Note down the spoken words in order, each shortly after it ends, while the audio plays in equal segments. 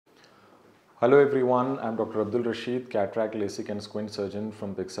Hello everyone, I'm Dr. Abdul Rasheed, Cataract, LASIK and Squint Surgeon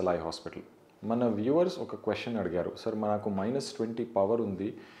from Pixel Eye Hospital. మన viewers ఒక question అడిగారు, sir మనకు -20 power ఉంది,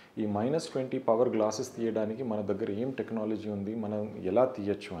 ఈ -20 power glasses తీయడానికి మన దగ్గర ఏం టెక్నాలజీ ఉంది, మనం ఎలా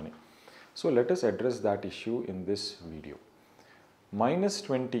తీయచ్చు అని. So let us address that issue in this video.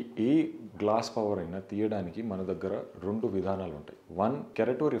 -20 A glass power అయినా తీయడానికి మన దగ్గర రెండు విధానాలు ఉంటాయి. వన్,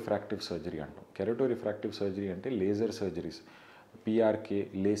 కెరటోరిఫ్రాక్టివ్ సర్జరీ అంటాం. కెరటోరిఫ్రాక్టివ్ సర్జరీ అంటే laser surgeries. PRK,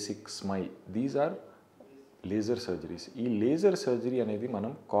 LASIK, smile, these are laser surgeries. ఈ లేజర్ సర్జరీ అనేది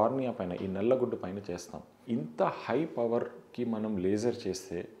మనం కార్నియా పైన, ఈ నల్లగుడ్డు పైన చేస్తాం. ఇంత హై పవర్కి మనం లేజర్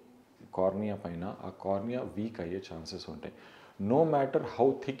చేస్తే కార్నియా పైన ఆ కార్నియా వీక్ అయ్యే ఛాన్సెస్ ఉంటాయి. No matter how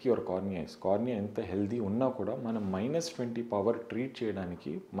thick your cornea is, cornea ఎంత హెల్దీ ఉన్నా కూడా మనం -20 పవర్ ట్రీట్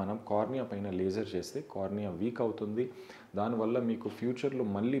చేయడానికి మనం కార్నియా పైన లేజర్ చేస్తే కార్నియా వీక్ అవుతుంది. దానివల్ల మీకు ఫ్యూచర్లో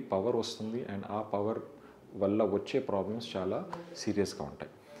మళ్ళీ పవర్ వస్తుంది అండ్ ఆ పవర్ వల్ల వచ్చే ప్రాబ్లమ్స్ చాలా సీరియస్గా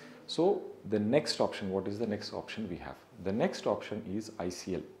ఉంటాయి. So the next option, what is the next option we have? The next option is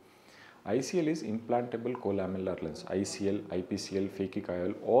ICL. ICL is implantable colamellar lens. ICL, IPCL,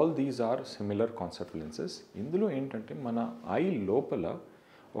 phakic-IOL, all these are similar concept lenses. ఇందులో ఏంటంటే మన I లోపల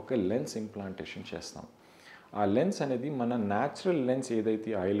ఒక lens implantation చేస్తాం. ఆ lens అనేది మన natural lens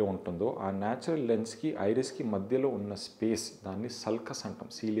ఏదైతే ఐలో ఉంటుందో ఆ న్యాచురల్ లెన్స్కి ఐరిస్కి మధ్యలో ఉన్న స్పేస్, దాన్ని సల్కస్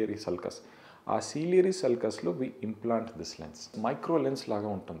అంటాం, సీలియరీ సల్కస్. ఆ ciliary సల్కస్లో we implant this lens. Micro lens లాగా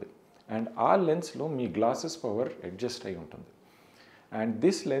ఉంటుంది అండ్ ఆ లెన్స్లో మీ గ్లాసెస్ పవర్ అడ్జస్ట్ అయి ఉంటుంది. And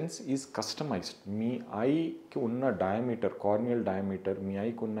this lens is customized. మీ ఐకి ఉన్న డయామీటర్, కార్నియల్ డయామీటర్, మీ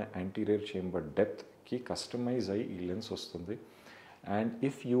ఐకి ఉన్న యాంటీరియర్ చేంబర్ డెప్త్కి కస్టమైజ్ అయ్యి ఈ లెన్స్ వస్తుంది. And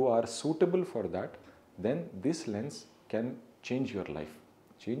if you are suitable for that, then this lens can change your life.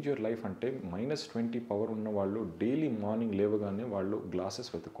 Change your life అంటే -20 పవర్ ఉన్న వాళ్ళు డైలీ మార్నింగ్ లేవగానే వాళ్ళు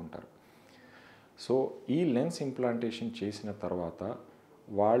గ్లాసెస్ వెతుక్కుంటారు. సో ఈ లెన్స్ ఇంప్లాంటేషన్ చేసిన తర్వాత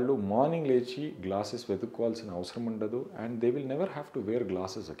వాళ్ళు మార్నింగ్ లేచి గ్లాసెస్ వెతుక్కోవాల్సిన అవసరం ఉండదు and they will never have to wear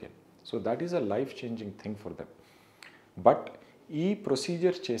glasses again. So that is a life changing thing for them. But ఈ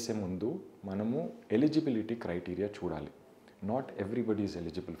ప్రొసీజర్ చేసే ముందు మనము ఎలిజిబిలిటీ క్రైటీరియా చూడాలి. Not everybody is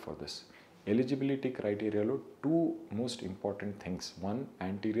eligible for this. Eligibility క్రైటీరియాలో 2 most important things. One,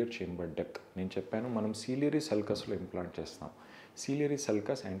 anterior chamber depth. నేను చెప్పాను మనం ciliary సల్కస్లో implant చేస్తాం. Ciliary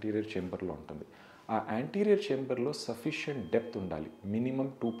sulcus anterior చేంబర్లో ఉంటుంది. ఆ యాంటీరియర్ చేంబర్లో సఫిషియంట్ డెప్త్ ఉండాలి. మినిమం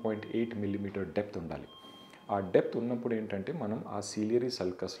 2.8 మిల్లీమీటర్ డెప్త్ ఉండాలి. ఆ డెప్త్ ఉన్నప్పుడు ఏంటంటే మనం ఆ సీలియరీ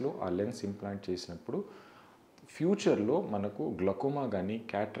సల్కస్లో ఆ లెన్స్ ఇంప్లాంట్ చేసినప్పుడు ఫ్యూచర్లో మనకు గ్లకోమా కానీ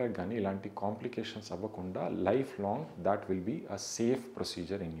క్యాటరాక్ట్ కానీ ఇలాంటి కాంప్లికేషన్స్ అవ్వకుండా life long that will be a safe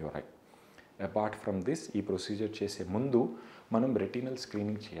procedure in your I. Apart from this, ఈ ప్రొసీజర్ చేసే ముందు మనం రెటినల్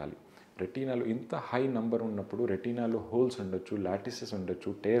స్క్రీనింగ్ చేయాలి. రెటీనాలో ఇంత హై నంబర్ ఉన్నప్పుడు రెటీనాలో హోల్స్ ఉండొచ్చు, లాటిసెస్ ఉండొచ్చు,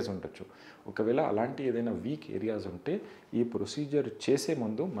 టేర్స్ ఉండొచ్చు. ఒకవేళ అలాంటి ఏదైనా వీక్ ఏరియాస్ ఉంటే ఈ ప్రొసీజర్ చేసే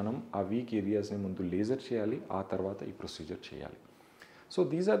ముందు మనం ఆ వీక్ ఏరియాస్ని ముందు లేజర్ చేయాలి, ఆ తర్వాత ఈ ప్రొసీజర్ చేయాలి. So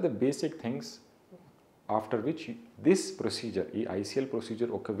these are the basic things after which this procedure, ఈ ICL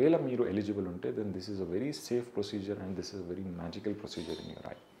ప్రొసీజర్ ఒకవేళ మీరు ఎలిజిబుల్ ఉంటే then this is a very safe procedure and this is a very magical procedure in your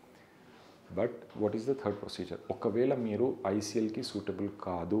I. But what is the third procedure? ఒకవేళ మీరు ICLకి suitable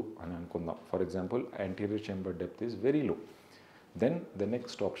కాదు అని అనుకుందాం. For example anterior chamber depth is very low, then the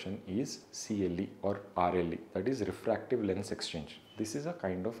next option is CLE are RLE, that is refractive lens exchange. This is a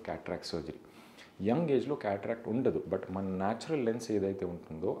kind of cataract surgery. Young ఏజ్లో cataract ఉండదు, but మన natural lens ఏదైతే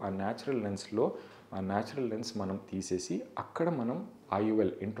ఉంటుందో ఆ natural lens మనం తీసేసి అక్కడ మనం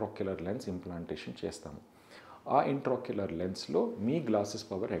IOL, ఇంట్రాక్యులర్ లెన్స్ ఇంప్లాంటేషన్ చేస్తాము. ఆ ఇంట్రాక్యులర్ లెన్స్లో మీ గ్లాసెస్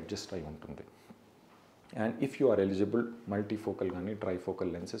పవర్ అడ్జస్ట్ అయి ఉంటుంది. And if you are eligible, multifocal కానీ ట్రైఫోకల్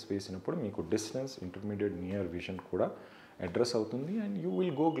లెన్సెస్ వేసినప్పుడు మీకు డిస్టెన్స్, ఇంటర్మీడియట్, నియర్ విజన్ కూడా అడ్రస్ అవుతుంది and you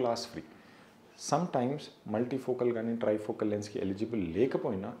will go glass free. Some times multifocal కానీ ట్రైఫోకల్ లెన్స్కి ఎలిజిబుల్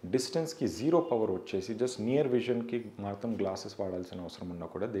లేకపోయినా డిస్టెన్స్కి 0 పవర్ వచ్చేసి జస్ట్ నియర్ విజన్కి మాత్రం గ్లాసెస్ వాడాల్సిన అవసరం ఉన్నా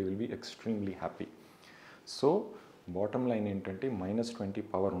కూడా they will be extremely happy. So bottom line ఏంటంటే -20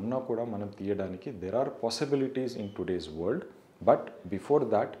 పవర్ ఉన్నా కూడా మనం తీయడానికి there are possibilities in today's world. But before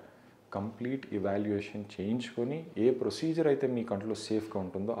that complete evaluation చేయించుకొని ఏ ప్రొసీజర్ అయితే మీ కంట్లో సేఫ్గా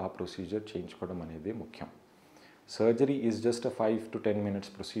ఉంటుందో ఆ ప్రొసీజర్ చేయించుకోవడం అనేది ముఖ్యం. Surgery is just a 5 to 10 minutes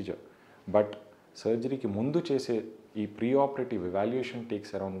procedure, but సర్జరీకి ముందు చేసే ఈ pre operative evaluation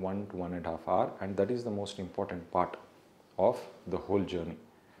takes around 1 to 1.5 hours and that is the most important part of the whole journey.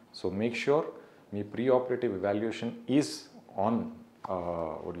 So make sure me pre-operative evaluation is on,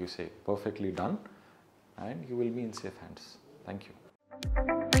 perfectly done and you will be in safe hands. Thank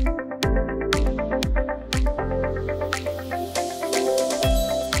you.